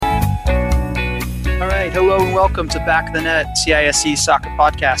right, hello and welcome to Back of the Net, CISC Soccer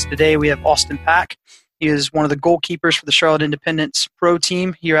Podcast. Today we have Austin Pack. He is one of the goalkeepers for the Charlotte Independence Pro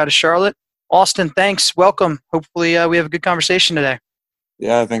team here out of Charlotte. Austin, thanks. Welcome. Hopefully we have a good conversation today.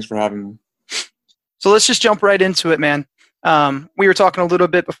 Yeah, thanks for having me. So let's just jump right into it, man. We were talking a little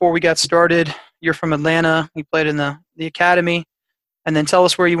bit before we got started. You're from Atlanta. You played in the academy. And then tell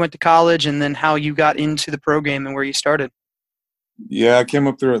us where you went to college and then how you got into the pro game and where you started. Yeah, I came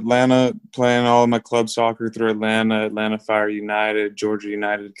up through Atlanta, playing all of my club soccer through Atlanta Fire United, Georgia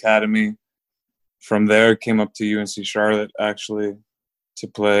United Academy. From there, came up to UNC Charlotte, actually, to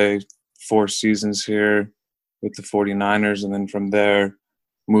play 4 seasons here with the 49ers. And then from there,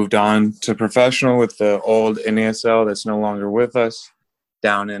 moved on to professional with the old NASL that's no longer with us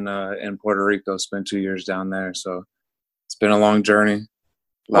down in Puerto Rico. Spent 2 years down there. So it's been a long journey.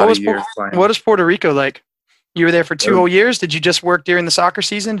 A lot of years playing. What is Puerto Rico like? You were there for 2 whole years. Did you just work during the soccer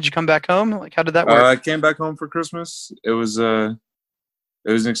season? Did you come back home? Like, how did that work? I came back home for Christmas. It was an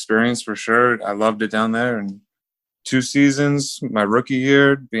experience for sure. I loved it down there. And 2 seasons, my rookie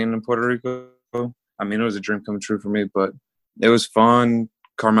year, being in Puerto Rico, I mean, it was a dream come true for me, but it was fun.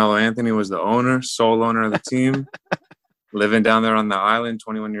 Carmelo Anthony was the sole owner of the team. Living down there on the island,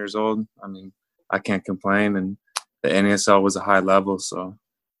 21 years old. I mean, I can't complain. And the NASL was a high level, so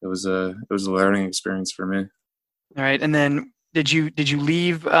it was a learning experience for me. All right, and then did you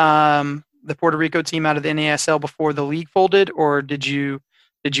leave the Puerto Rico team out of the NASL before the league folded, or did you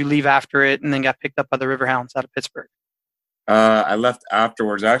leave after it and then got picked up by the Riverhounds out of Pittsburgh? I left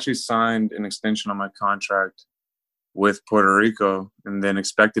afterwards. I actually signed an extension on my contract with Puerto Rico and then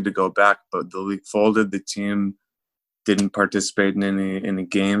expected to go back, but the league folded. The team didn't participate in any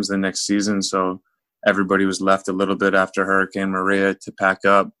games the next season, so everybody was left a little bit after Hurricane Maria to pack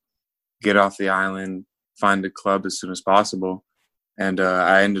up, get off the island, find a club as soon as possible. And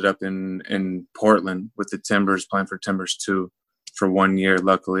I ended up in Portland with the Timbers, playing for Timbers 2 for 1 year,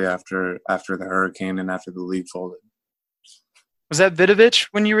 luckily, after the hurricane and after the league folded. Was that Vidovic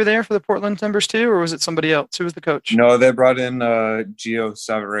when you were there for the Portland Timbers 2, or was it somebody else? Who was the coach? No, they brought in Gio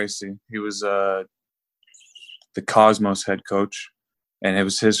Savarese. He was the Cosmos head coach, and it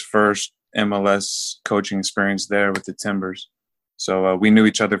was his first MLS coaching experience there with the Timbers. So we knew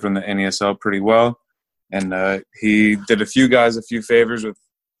each other from the NASL pretty well. And he did a few guys a few favors with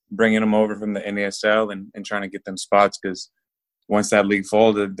bringing them over from the NASL and trying to get them spots, because once that league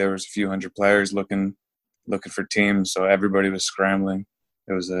folded, there was a few hundred players looking for teams. So everybody was scrambling.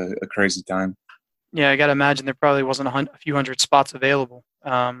 It was a crazy time. Yeah, I got to imagine there probably wasn't a few hundred spots available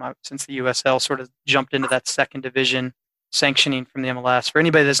since the USL sort of jumped into that second division sanctioning from the MLS. For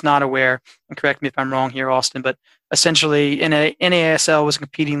anybody that's not aware, and correct me if I'm wrong here, Austin, but essentially NASL was a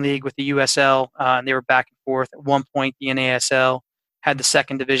competing league with the USL, and they were back and forth. At one point, the NASL had the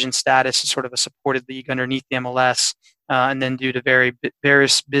second division status as sort of a supported league underneath the MLS, and then due to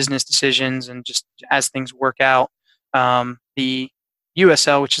various business decisions and just as things work out, the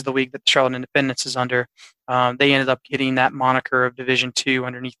USL, which is the league that the Charlotte Independence is under, they ended up getting that moniker of Division II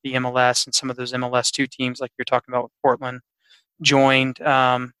underneath the MLS, and some of those MLS2 teams, like you're talking about with Portland, joined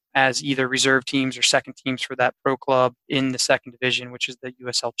as either reserve teams or second teams for that pro club in the second division, which is the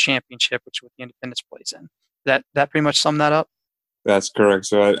USL Championship, which is what the Independence plays in. That pretty much sum that up? That's correct.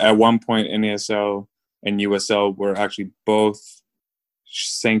 So at one point, NASL and USL were actually both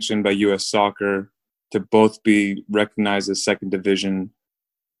sanctioned by US Soccer to both be recognized as second division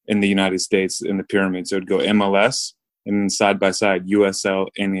in the United States in the pyramid. So it would go MLS and then side by side USL,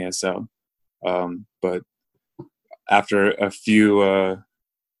 NASL. But after a few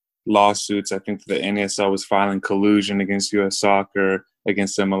lawsuits, I think the NASL was filing collusion against US Soccer,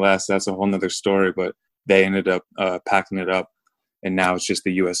 against MLS. That's a whole nother story, but they ended up packing it up, and now it's just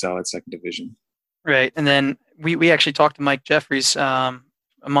the USL at second division. Right. And then we actually talked to Mike Jeffries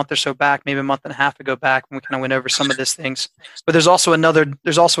a month or so back, maybe a month and a half ago back, when we kind of went over some of these things. But there's also another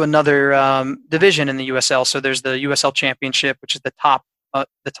division in the USL. So there's the USL Championship, which is the top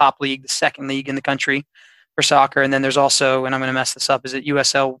league, the second league in the country for soccer. And then there's also, and I'm going to mess this up, is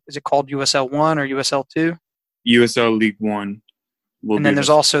it called USL 1 or USL 2? USL League 1. And then there's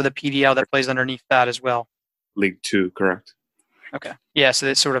also the PDL that plays underneath that as well. League 2, correct. Okay. Yeah, so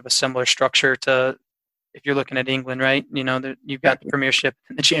it's sort of a similar structure to, if you're looking at England, right? You know, you've got the Premiership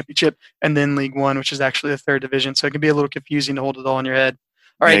and the Championship, and then League 1, which is actually the third division. So it can be a little confusing to hold it all in your head.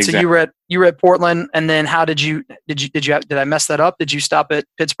 All right, yeah, exactly. So you were at Portland, and then how did I mess that up? Did you stop at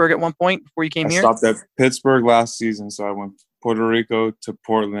Pittsburgh at one point before you came here? I stopped at Pittsburgh last season, so I went Puerto Rico to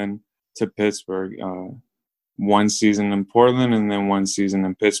Portland to Pittsburgh. 1 season in Portland and then 1 season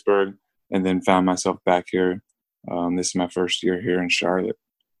in Pittsburgh, and then found myself back here. This is my first year here in Charlotte.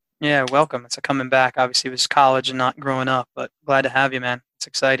 Yeah, welcome. It's a coming back. Obviously, it was college and not growing up, but glad to have you, man. It's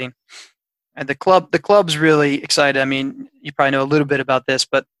exciting. And the club's really excited. I mean, you probably know a little bit about this,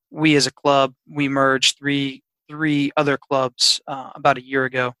 but we as a club, we merged three other clubs about a year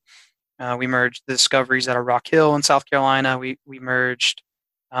ago. We merged the Discoveries out of Rock Hill in South Carolina. We merged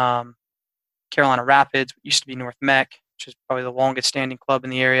um, Carolina Rapids, what used to be North Mech, which is probably the longest standing club in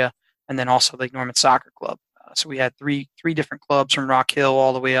the area, and then also Lake Norman Soccer Club. So we had three different clubs from Rock Hill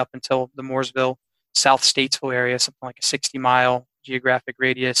all the way up until the Mooresville, South Statesville area, something like a 60-mile geographic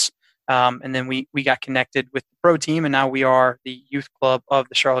radius. And then we got connected with the pro team, and now we are the youth club of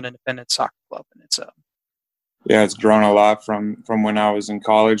the Charlotte Independent Soccer Club, and it's Yeah, it's grown a lot from when I was in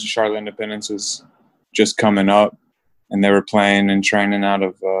college. Charlotte Independence was just coming up, and they were playing and training out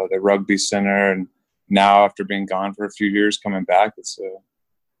of the rugby center. And now, after being gone for a few years, coming back, it's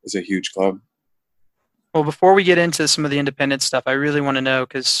a huge club. well. Before we get into some of the independent stuff, I really want to know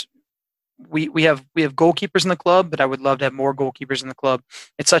because we have goalkeepers in the club, but I would love to have more goalkeepers in the club.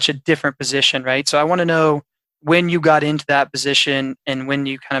 It's such a different position, right? So I want to know when you got into that position and when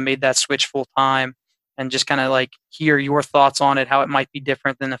you kind of made that switch full time, and just kind of like hear your thoughts on it, how it might be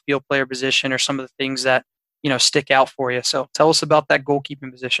different than the field player position, or some of the things that stick out for you. So tell us about that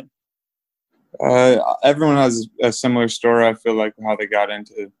goalkeeping position. Everyone has a similar story. I feel like how they got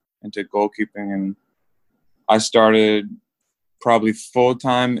into goalkeeping, and I started probably full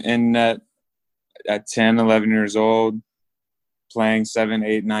time in net at 10, 11 years old, playing 7,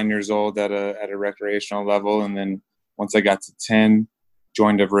 8, 9 years old at a recreational level, and then once I got to 10,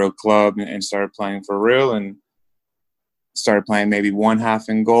 joined a real club and started playing for real, and started playing maybe one half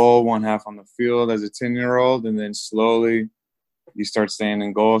in goal, one half on the field as a 10-year-old, and then slowly you start staying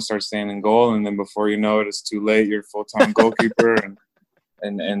in goal, and then before you know it, it's too late. You're a full-time goalkeeper,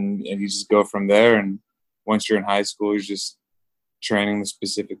 and you just go from there. And once you're in high school, you're just training the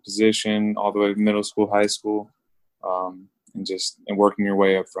specific position all the way to middle school, high school, and working your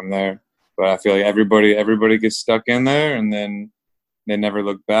way up from there. But I feel like everybody gets stuck in there, and then they never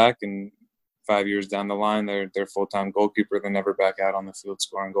look back. And 5 years down the line, they're full-time goalkeeper. They never back out on the field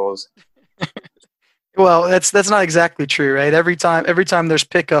scoring goals. Well, that's not exactly true, right? Every time there's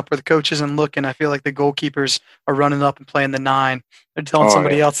pickup or the coach isn't looking, I feel like the goalkeepers are running up and playing the nine. They're telling Oh yeah,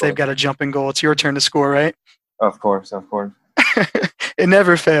 somebody of else they've course, got to jump in goal. It's your turn to score, right? of course, of course. It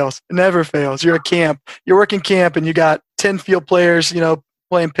never fails. It never fails. You're at camp. You're working camp, and you got 10 field players,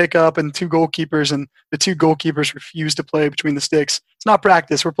 playing pickup, and two goalkeepers, and the two goalkeepers refuse to play between the sticks. It's not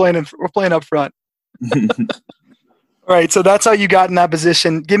practice. We're playing up front. All right, so that's how you got in that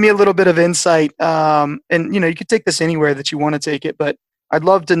position. Give me a little bit of insight, and you could take this anywhere that you want to take it, but I'd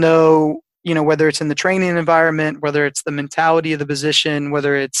love to know, whether it's in the training environment, whether it's the mentality of the position,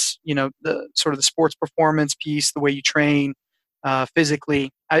 whether it's the sort of the sports performance piece, the way you train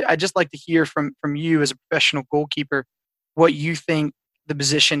physically. I just like to hear from you as a professional goalkeeper what you think the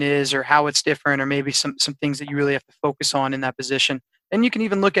position is, or how it's different, or maybe some things that you really have to focus on in that position. And you can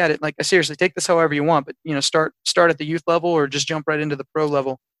even look at it like, seriously, take this however you want, but start at the youth level or just jump right into the pro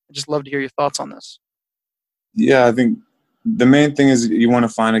level. I'd just love to hear your thoughts on this. Yeah, I think the main thing is you want to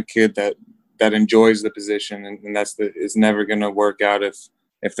find a kid that enjoys the position, and it's never going to work out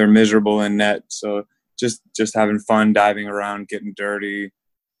if they're miserable in net. So just having fun, diving around, getting dirty,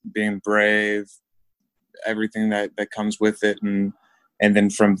 being brave, everything that comes with it, and then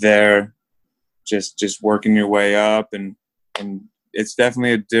from there, just working your way up, and it's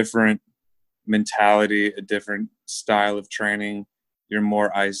definitely a different mentality, a different style of training. You're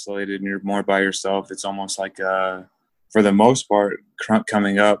more isolated and you're more by yourself. It's almost like, for the most part,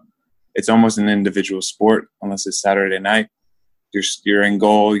 coming up, it's almost an individual sport unless it's Saturday night. You're in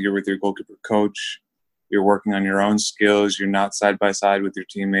goal. You're with your goalkeeper coach. You're working on your own skills. You're not side by side with your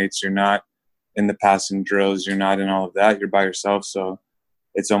teammates. You're not in the passing drills. You're not in all of that. You're by yourself. So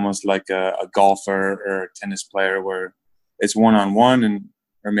it's almost like a golfer or a tennis player where it's one-on-one, and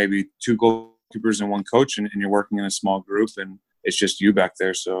or maybe two goalkeepers and one coach, and you're working in a small group, and it's just you back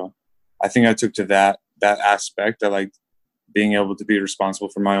there. So I think I took to that aspect. I like being able to be responsible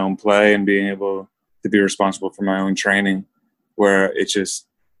for my own play and being able to be responsible for my own training, where it's just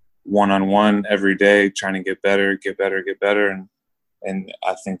one-on-one every day, trying to get better. And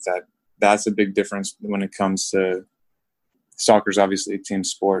I think that's a big difference when it comes to soccer's obviously a team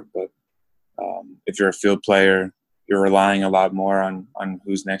sport, but if you're a field player, you're relying a lot more on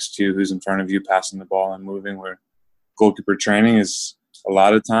who's next to you, who's in front of you, passing the ball and moving, where goalkeeper training is a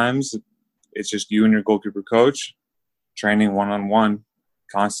lot of times it's just you and your goalkeeper coach training one-on-one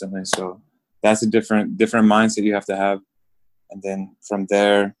constantly. So that's a different mindset you have to have. And then from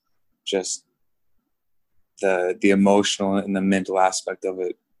there, just the emotional and the mental aspect of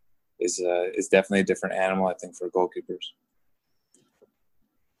it is definitely a different animal, I think, for goalkeepers.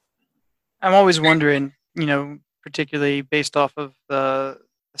 I'm always wondering, particularly based off of the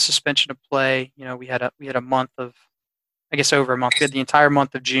suspension of play. We had a month of, I guess, over a month. We had the entire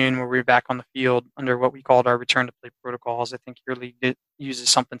month of June where we were back on the field under what we called our return to play protocols. I think your league uses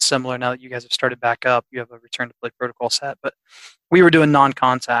something similar now that you guys have started back up. You have a return to play protocol set, but we were doing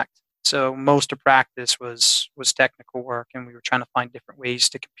non-contact. So most of practice was technical work, and we were trying to find different ways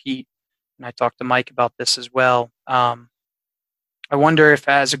to compete. And I talked to Mike about this as well. I wonder if,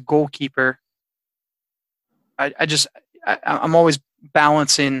 as a goalkeeper, I'm always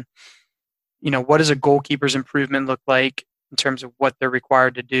balancing, what does a goalkeeper's improvement look like in terms of what they're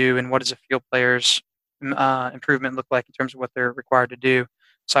required to do, and what does a field player's improvement look like in terms of what they're required to do.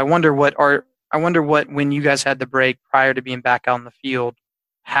 So I wonder what when you guys had the break prior to being back out in the field,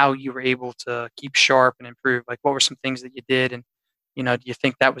 how you were able to keep sharp and improve. Like, what were some things that you did, and do you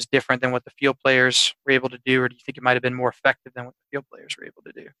think that was different than what the field players were able to do, or do you think it might have been more effective than what the field players were able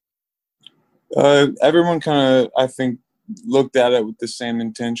to do? Everyone kind of, I think, looked at it with the same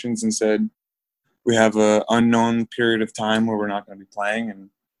intentions and said, we have an unknown period of time where we're not going to be playing. And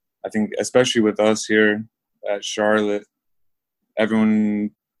I think, especially with us here at Charlotte,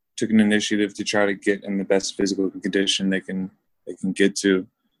 everyone took an initiative to try to get in the best physical condition they can get to.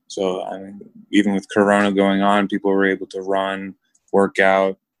 So, I mean, even with Corona going on, people were able to run, work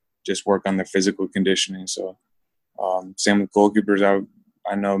out, just work on their physical conditioning. So, same with goalkeepers.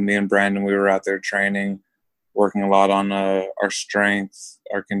 I know me and Brandon, we were out there training, working a lot on our strength,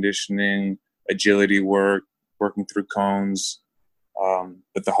 our conditioning, agility work, working through cones.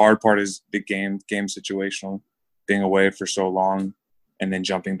 But the hard part is the game situational, being away for so long and then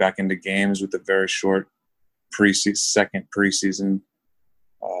jumping back into games with a very short second preseason.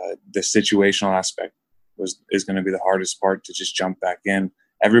 The situational aspect is going to be the hardest part, to just jump back in.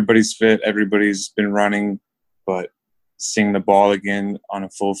 Everybody's fit, everybody's been running, but seeing the ball again on a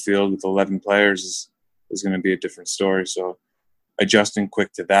full field with 11 players is going to be a different story. So adjusting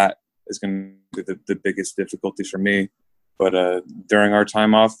quick to that is going to be the biggest difficulty for me. But during our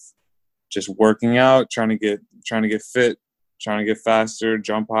time off, just working out, trying to get fit, trying to get faster,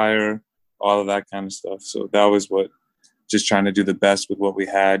 jump higher, all of that kind of stuff. So that was just trying to do the best with what we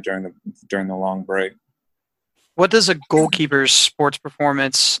had during the long break. What does a goalkeeper's sports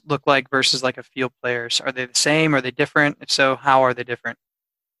performance look like versus like a field player's? Are they the same? Are they different? If so, how are they different?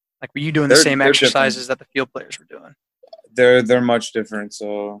 Like, were you doing the same exercises that the field players were doing? They're much different.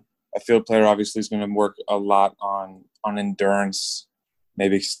 So a field player obviously is going to work a lot on endurance,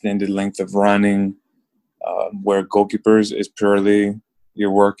 maybe extended length of running, where goalkeepers is purely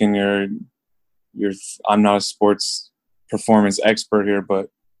you're working your I'm not a sports performance expert here, but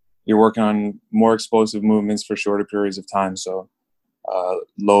you're working on more explosive movements for shorter periods of time. So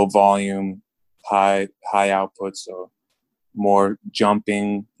low volume, high output. So more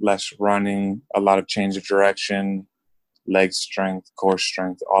jumping, less running, a lot of change of direction, leg strength, core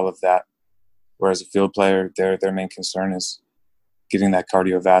strength, all of that. Whereas a field player, their main concern is getting that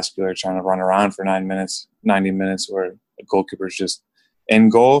cardiovascular, trying to run around for 90 minutes, where a goalkeeper is just in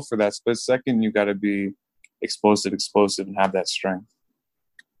goal for that split second. You got to be explosive, and have that strength.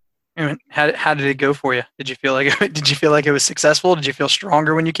 And how did it go for you? Did you feel like it was successful? Did you feel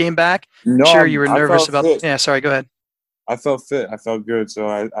stronger when you came back? No, sure, you were nervous about. Fit. Yeah, sorry. Go ahead. I felt fit. I felt good. So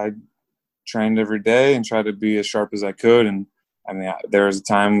I trained every day and tried to be as sharp as I could. And I mean, there was a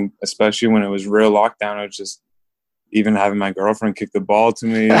time, especially when it was real lockdown, I was just even having my girlfriend kick the ball to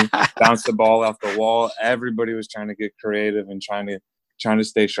me, bounce the ball off the wall. Everybody was trying to get creative and trying to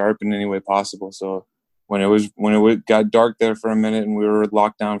stay sharp in any way possible. So when it got dark there for a minute and we were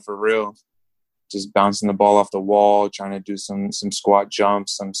locked down for real, just bouncing the ball off the wall, trying to do some squat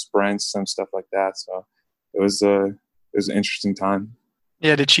jumps, some sprints, some stuff like that. So it was an interesting time.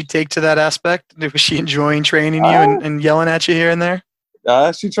 Yeah, did she take to that aspect? Was she enjoying training you and yelling at you here and there?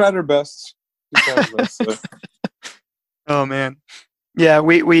 She tried her best. So. Oh man, yeah.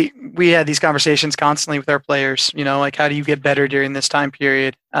 We had these conversations constantly with our players. Like, how do you get better during this time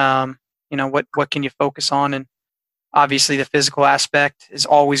period? What can you focus on? And obviously, the physical aspect is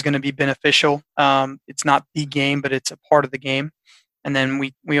always going to be beneficial. It's not the game, but it's a part of the game. And then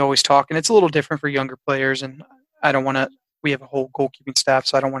we always talk, and it's a little different for younger players. And I don't want to. We have a whole goalkeeping staff,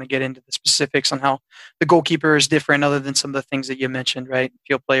 so I don't want to get into the specifics on how the goalkeeper is different, other than some of the things that you mentioned. Right,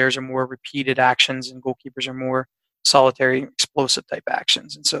 field players are more repeated actions, and goalkeepers are more solitary, explosive type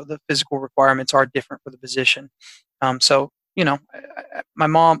actions, and so the physical requirements are different for the position. My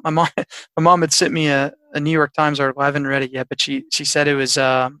mom had sent me a New York Times article. I haven't read it yet, but she said it was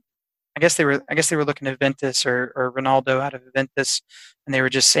I I guess they were looking at Juventus or Ronaldo out of Juventus, and they were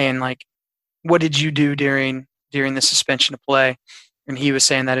just saying like, what did you do during the suspension of play? And he was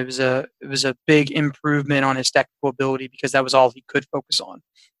saying that it was a big improvement on his technical ability because that was all he could focus on.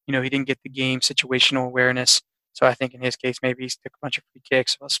 He didn't get the game situational awareness. So I think in his case, maybe he took a bunch of free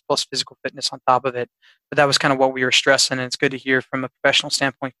kicks plus physical fitness on top of it. But that was kind of what we were stressing, and it's good to hear from a professional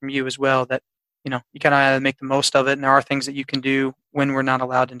standpoint from you as well that you kind of make the most of it, and there are things that you can do when we're not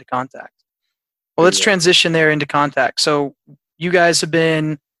allowed into contact. Well, let's transition there into contact. So you guys have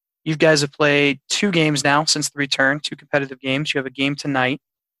been you guys have played 2 games now since the return, 2 competitive games. You have a game tonight.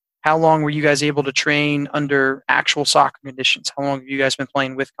 How long were you guys able to train under actual soccer conditions? How long have you guys been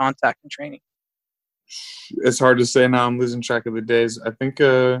playing with contact and training? It's hard to say now. I'm losing track of the days. I think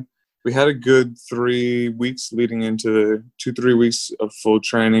we had a good 3 weeks leading into the 2-3 weeks of full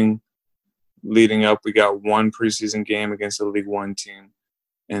training. Leading up, we got 1 preseason game against a League One team,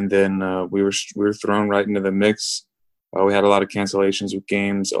 and then we were thrown right into the mix. We had a lot of cancellations with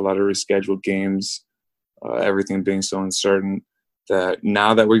games, a lot of rescheduled games, everything being so uncertain that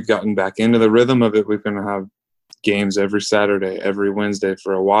now that we've gotten back into the rhythm of it, we're going to have games every Saturday, every Wednesday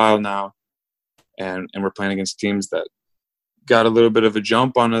for a while now. And we're playing against teams that got a little bit of a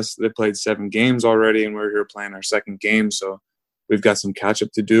jump on us. They played 7 games already, and we're here playing our 2nd game. So we've got some catch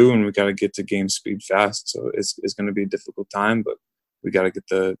up to do, and we got to get to game speed fast. So it's going to be a difficult time, but we got to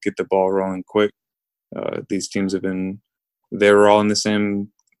get the ball rolling quick. These teams they were all in the same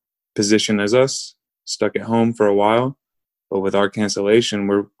position as us, stuck at home for a while. But with our cancellation,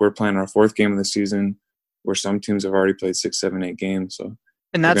 we're playing our 4th game of the season, where some teams have already played 6, 7, 8 games. So.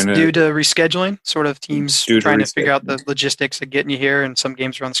 And that's due to rescheduling, sort of teams trying to figure out the logistics of getting you here, and some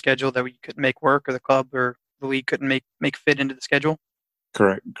games are on the schedule that we couldn't make work, or the club or the league couldn't make fit into the schedule.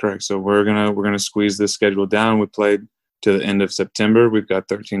 Correct. So we're gonna squeeze this schedule down. We played to the end of September. We've got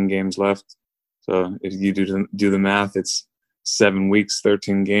 13 games left. So if you do the math, it's 7 weeks,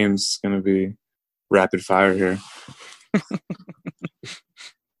 13 games. It's gonna be rapid fire here.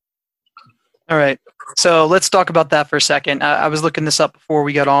 All right. So let's talk about that for a second. I was looking this up before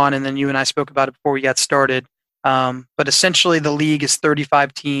we got on, and then you and I spoke about it before we got started. But essentially, the league is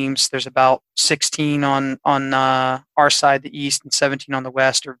 35 teams. There's about 16 on our side, the East, and 17 on the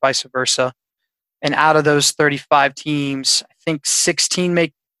West, or vice versa. And out of those 35 teams, I think 16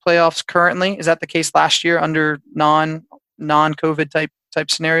 make playoffs currently. Is that the case last year under non-COVID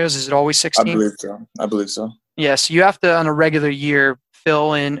type scenarios? Is it always 16? I believe so. Yes, you have to on a regular year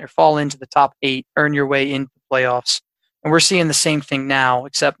fill in or fall into the top 8, earn your way into the playoffs. And we're seeing the same thing now,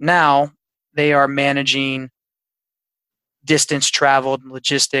 except now they are managing distance traveled and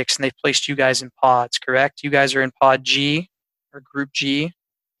logistics, and they've placed you guys in pods, correct? You guys are in pod G or group G,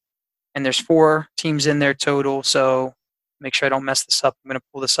 and there's 4 teams in there total. So make sure I don't mess this up. I'm going to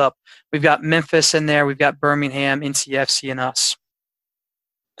pull this up. We've got Memphis in there. We've got Birmingham, NCFC, and us.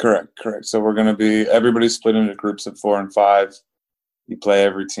 Correct. So we're going to be everybody's split into groups of 4 and 5. You play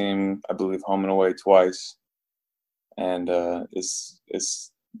every team, I believe, home and away twice, and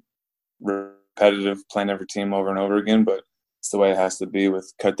it's repetitive playing every team over and over again. But it's the way it has to be,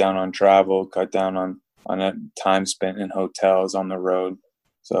 with cut down on travel, cut down on that time spent in hotels on the road.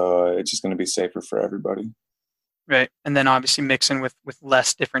 So it's just going to be safer for everybody. Right, and then obviously mixing with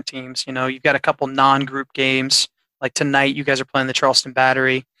less different teams. You've got a couple non-group games. Like tonight, you guys are playing the Charleston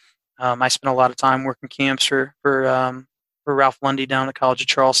Battery. I spent a lot of time working camps for Ralph Lundy down at College of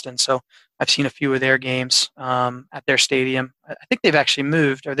Charleston, so I've seen a few of their games at their stadium. I think they've actually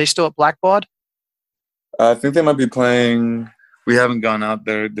moved. Are they still at Blackbaud? I think they might be playing. We haven't gone out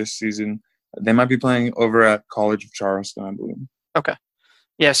there this season. They might be playing over at College of Charleston, I believe. Okay.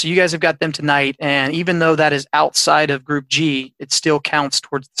 Yeah, so you guys have got them tonight, and even though that is outside of Group G, it still counts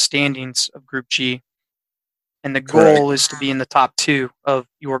towards the standings of Group G. And the goal is to be in the top 2 of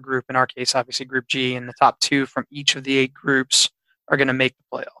your group. In our case, obviously Group G, and the top 2 from each of the 8 groups are going to make the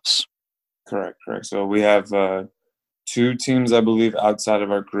playoffs. Correct. So we have 2 teams, I believe, outside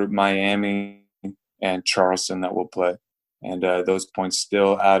of our group, Miami and Charleston, that will play. And those points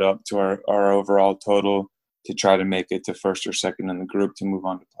still add up to our overall total to try to make it to first or second in the group to move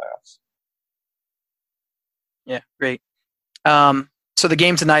on to playoffs. Yeah, great. So the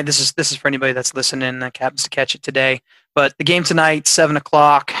game tonight, this is for anybody that's listening that happens to catch it today. But the game tonight,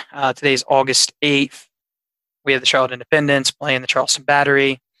 7:00. Today's August 8th. We have the Charlotte Independents playing the Charleston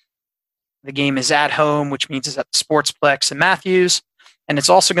Battery. The game is at home, which means it's at the Sportsplex in Matthews. And it's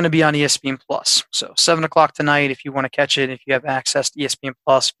also going to be on ESPN Plus. So 7:00 tonight, if you want to catch it, if you have access to ESPN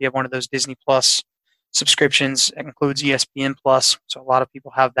Plus, if you have one of those Disney Plus subscriptions, it includes ESPN Plus. So a lot of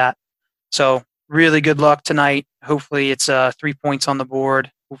people have that. So really good luck tonight. Hopefully it's 3 points on the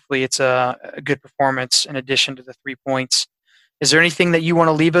board. hopefully it's a good performance in addition to the 3 points. Is there anything that you want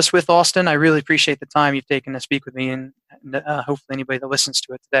to leave us with, Austin? I really appreciate the time you've taken to speak with me, and hopefully anybody that listens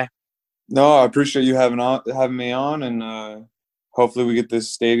to it today. No, I appreciate you having me on, and hopefully we get this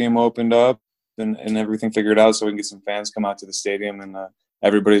stadium opened up and everything figured out so we can get some fans come out to the stadium, and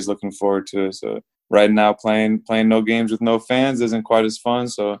everybody's looking forward to it. So right now playing no games with no fans isn't quite as fun,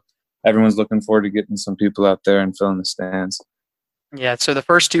 so everyone's looking forward to getting some people out there and filling the stands. Yeah, so the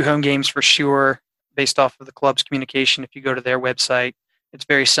first 2 home games for sure, based off of the club's communication. If you go to their website, it's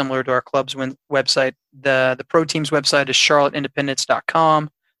very similar to our club's website. The pro team's website is charlotteindependence.com.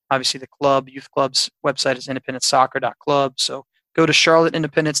 Obviously, the youth club's website is independencesoccer.club. So go to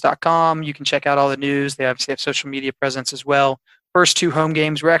charlotteindependence.com. You can check out all the news. They obviously have social media presence as well. First 2 home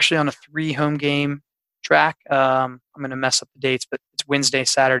games, we're actually on a 3 home game track. I'm going to mess up the dates, but it's Wednesday,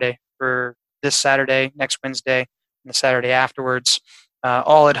 Saturday for this Saturday, next Wednesday, and the Saturday afterwards.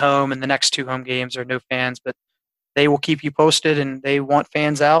 All at home, and the next 2 home games are no fans, but they will keep you posted, and they want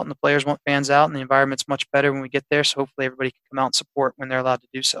fans out, and the players want fans out, and the environment's much better when we get there, so hopefully everybody can come out and support when they're allowed to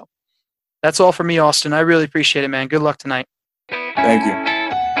do so. That's all for me, Austin. I really appreciate it, man. Good luck tonight. Thank you.